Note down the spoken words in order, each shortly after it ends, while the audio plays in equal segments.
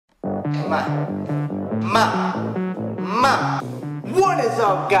What is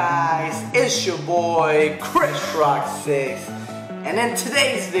up, guys? It's your boy Chris Rock 6, and in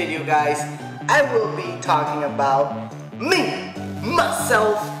today's video, guys, I will be talking about me,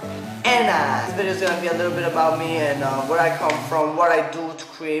 myself, and I. This video is gonna be a little bit about me and where I come from, what I do to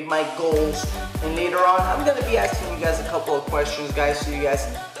create my goals, and later on, I'm gonna be asking you guys a couple of questions, guys, so you guys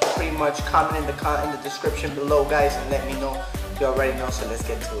pretty much comment in the description below, guys, and let me know. You already know, so let's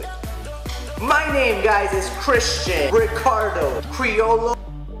get to it. My name, guys, is Christian Ricardo Criollo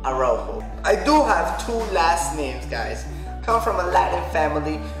Araujo. I do have two last names, guys. Come from a Latin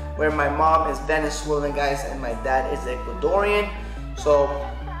family where my mom is Venezuelan, guys, and my dad is Ecuadorian. So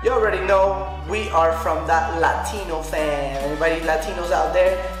you already know we are from that Latino fam. Anybody Latinos out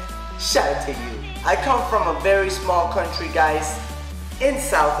there? Shout out to you. I come from a very small country, guys, in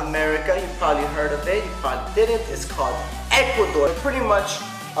South America. You probably heard of it. You probably didn't. It's called Ecuador. Pretty much.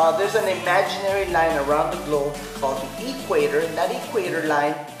 There's an imaginary line around the globe called the equator, and that equator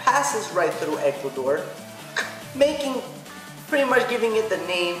line passes right through Ecuador, pretty much giving it the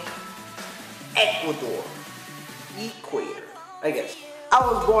name Ecuador. Equator, I guess. I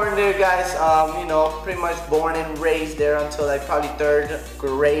was born there, guys, you know, pretty much born and raised there until like probably 3rd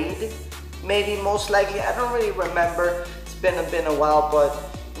grade, maybe, most likely. I don't really remember. It's been a while, but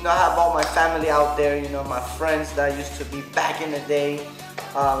you know, I have all my family out there, you know, my friends that used to be back in the day.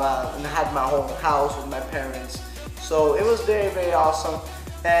 And I had my own house with my parents, so it was very, very awesome.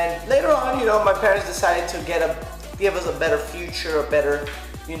 And later on, you know, my parents decided to give us a better future, a better,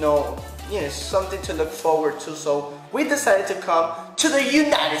 you know, something to look forward to. So we decided to come to the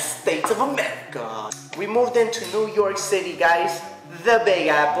United States of America. We moved into New York City, guys, the Big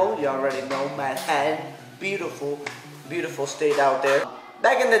Apple. You already know, Manhattan, beautiful, beautiful state out there.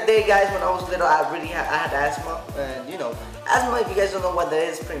 Back in the day, guys, when I was little, I had asthma, and you know, asthma, if you guys don't know what that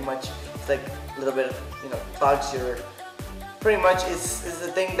is, pretty much it's like a little bit of, you know, clogs your, pretty much it's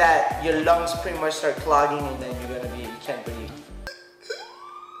the thing that your lungs pretty much start clogging, and then you can't breathe.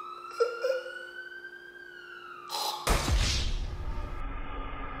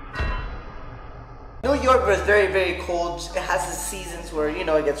 New York was very, very cold. It has the seasons where, you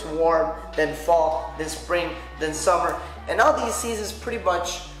know, it gets warm, then fall, then spring, then summer. And all these seasons pretty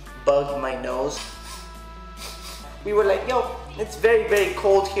much bugged my nose. We were like, yo, it's very, very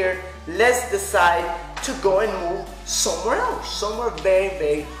cold here. Let's decide to go and move somewhere else. Somewhere very,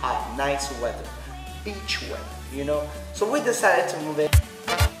 very hot, nice weather, beach weather, you know. So we decided to move in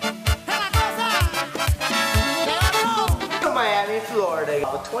Miami, Florida. I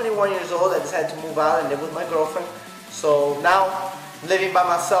was 21 years old. I decided to move out and live with my girlfriend. So now, living by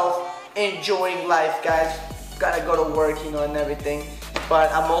myself, enjoying life, guys. Gotta go to work, you know, and everything.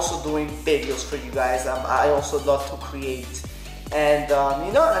 But I'm also doing videos for you guys. I also love to create. And,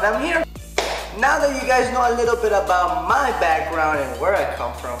 you know, and I'm here. Now that you guys know a little bit about my background and where I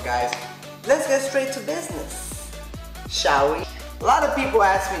come from, guys, let's get straight to business, shall we? A lot of people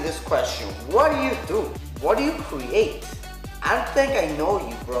ask me this question. What do you do? What do you create? I don't think I know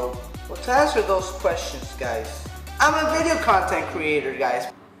you, bro. Well, to answer those questions, guys, I'm a video content creator, guys.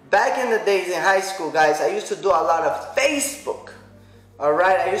 Back in the days in high school, guys, I used to do a lot of Facebook.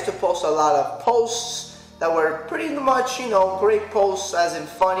 Alright, I used to post a lot of posts that were pretty much, you know, great posts, as in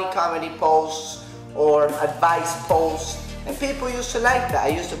funny comedy posts or advice posts. And people used to like that. I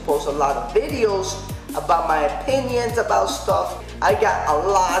used to post a lot of videos about my opinions about stuff. I got a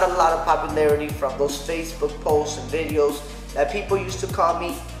lot of popularity from those Facebook posts and videos that people used to call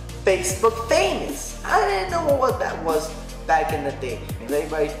me Facebook famous. I didn't know what that was back in the day.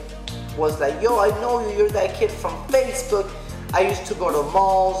 Everybody was like, yo, I know you, you're that kid from Facebook. I used to go to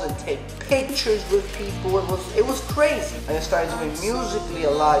malls and take pictures with people. It was crazy. I started doing Musical.ly a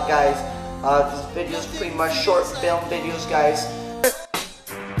lot, guys. These videos, pretty much short film videos, guys.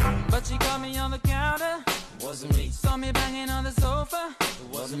 But she caught me on the counter. Wasn't me. Saw me banging on the sofa.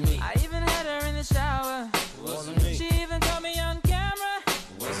 Wasn't me. I even had her in the shower. Wasn't me. She even caught me on camera.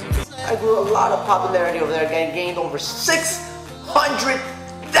 Wasn't me. I grew a lot of popularity over there. I gained over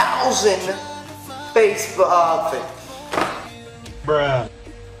 600,000 Facebook. Bruh.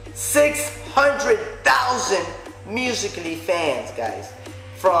 600,000 Musical.ly fans, guys,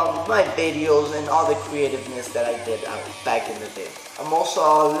 from my videos and all the creativeness that I did back in the day. I'm also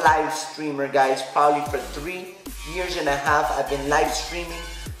a live streamer, guys. Probably for 3.5 years I've been live streaming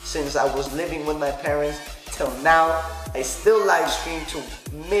since I was living with my parents till now. I still live stream to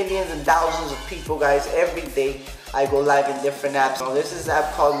millions and thousands of people, guys. Every day I go live in different apps. So this is an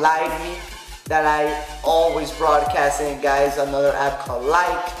app called Live Me that I always broadcast in, guys. Another app called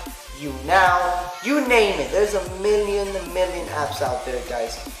Like. YouNow, you name it. There's a million apps out there,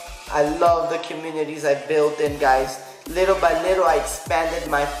 guys. I love the communities I built in, guys. Little by little, I expanded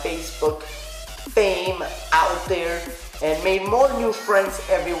my Facebook fame out there and made more new friends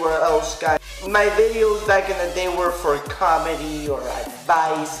everywhere else, guys. My videos back in the day were for comedy or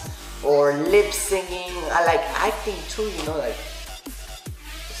advice or lip singing. I like acting too, you know, like,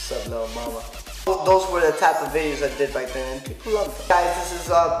 what's up, little mama? Those were the type of videos I did back then, and people loved them. Guys, this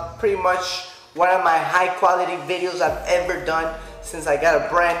is pretty much one of my high quality videos I've ever done since I got a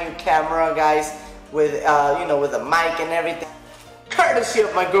brand new camera, guys, with you know, with a mic and everything, courtesy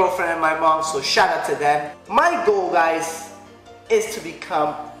of my girlfriend and my mom, so shout out to them. My goal, guys, is to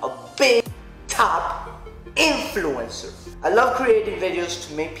become a big top influencer. I love creating videos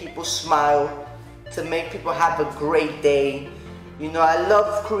to make people smile, to make people have a great day. You know, I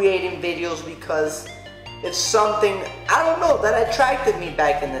love creating videos because it's something, I don't know, that attracted me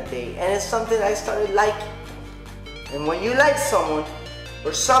back in the day, and it's something I started liking. And when you like someone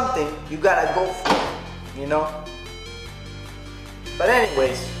or something, you gotta go for it, you know? But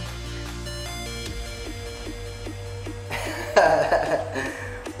anyways,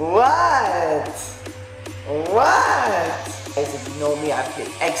 what? Guys, if you know me, I play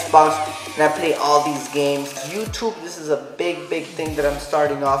Xbox and I play all these games. YouTube, this is a big thing that I'm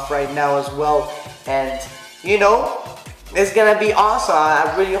starting off right now as well. And you know, it's gonna be awesome.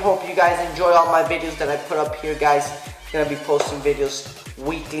 I really hope you guys enjoy all my videos that I put up here, guys. I'm gonna be posting videos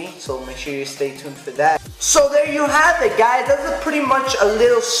weekly, so make sure you stay tuned for that. So there you have it, guys. That's pretty much a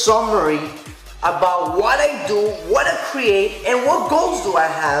little summary about what I do, what I create, and what goals do I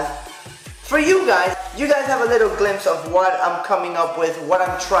have for you guys. You guys have a little glimpse of what I'm coming up with, what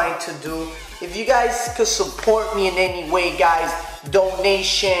I'm trying to do. If you guys could support me in any way, guys,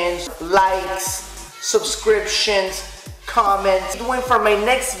 donations, likes, subscriptions, comments. For my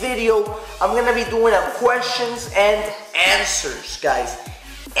next video, I'm gonna be doing a questions and answers, guys.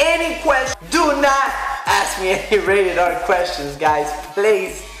 Any question, do not ask me any rated R questions, guys.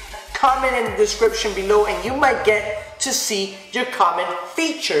 Please comment in the description below and you might get to see your comment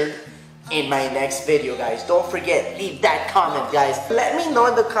featured in my next video, guys. Don't forget, leave that comment, guys. Let me know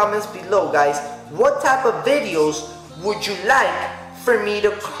in the comments below, guys, what type of videos would you like for me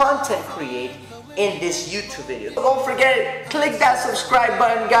to content create in this YouTube video. Don't forget, click that subscribe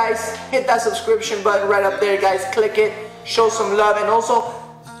button, guys. Hit that subscription button right up there, guys. Click it, show some love, and also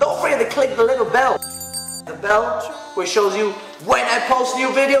don't forget to click the little bell. The bell which shows you when I post new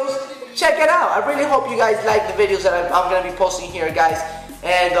videos. Check it out. I really hope you guys like the videos that I'm gonna be posting here, guys.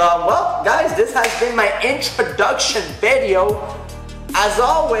 And well, guys, this has been my introduction video. As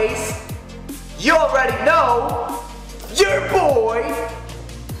always, you already know, your boy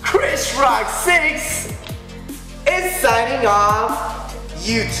Chris Rock 6 is signing off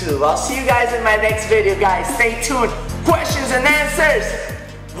YouTube. I'll see you guys in my next video, guys. Stay tuned. Questions and answers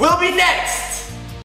will be next.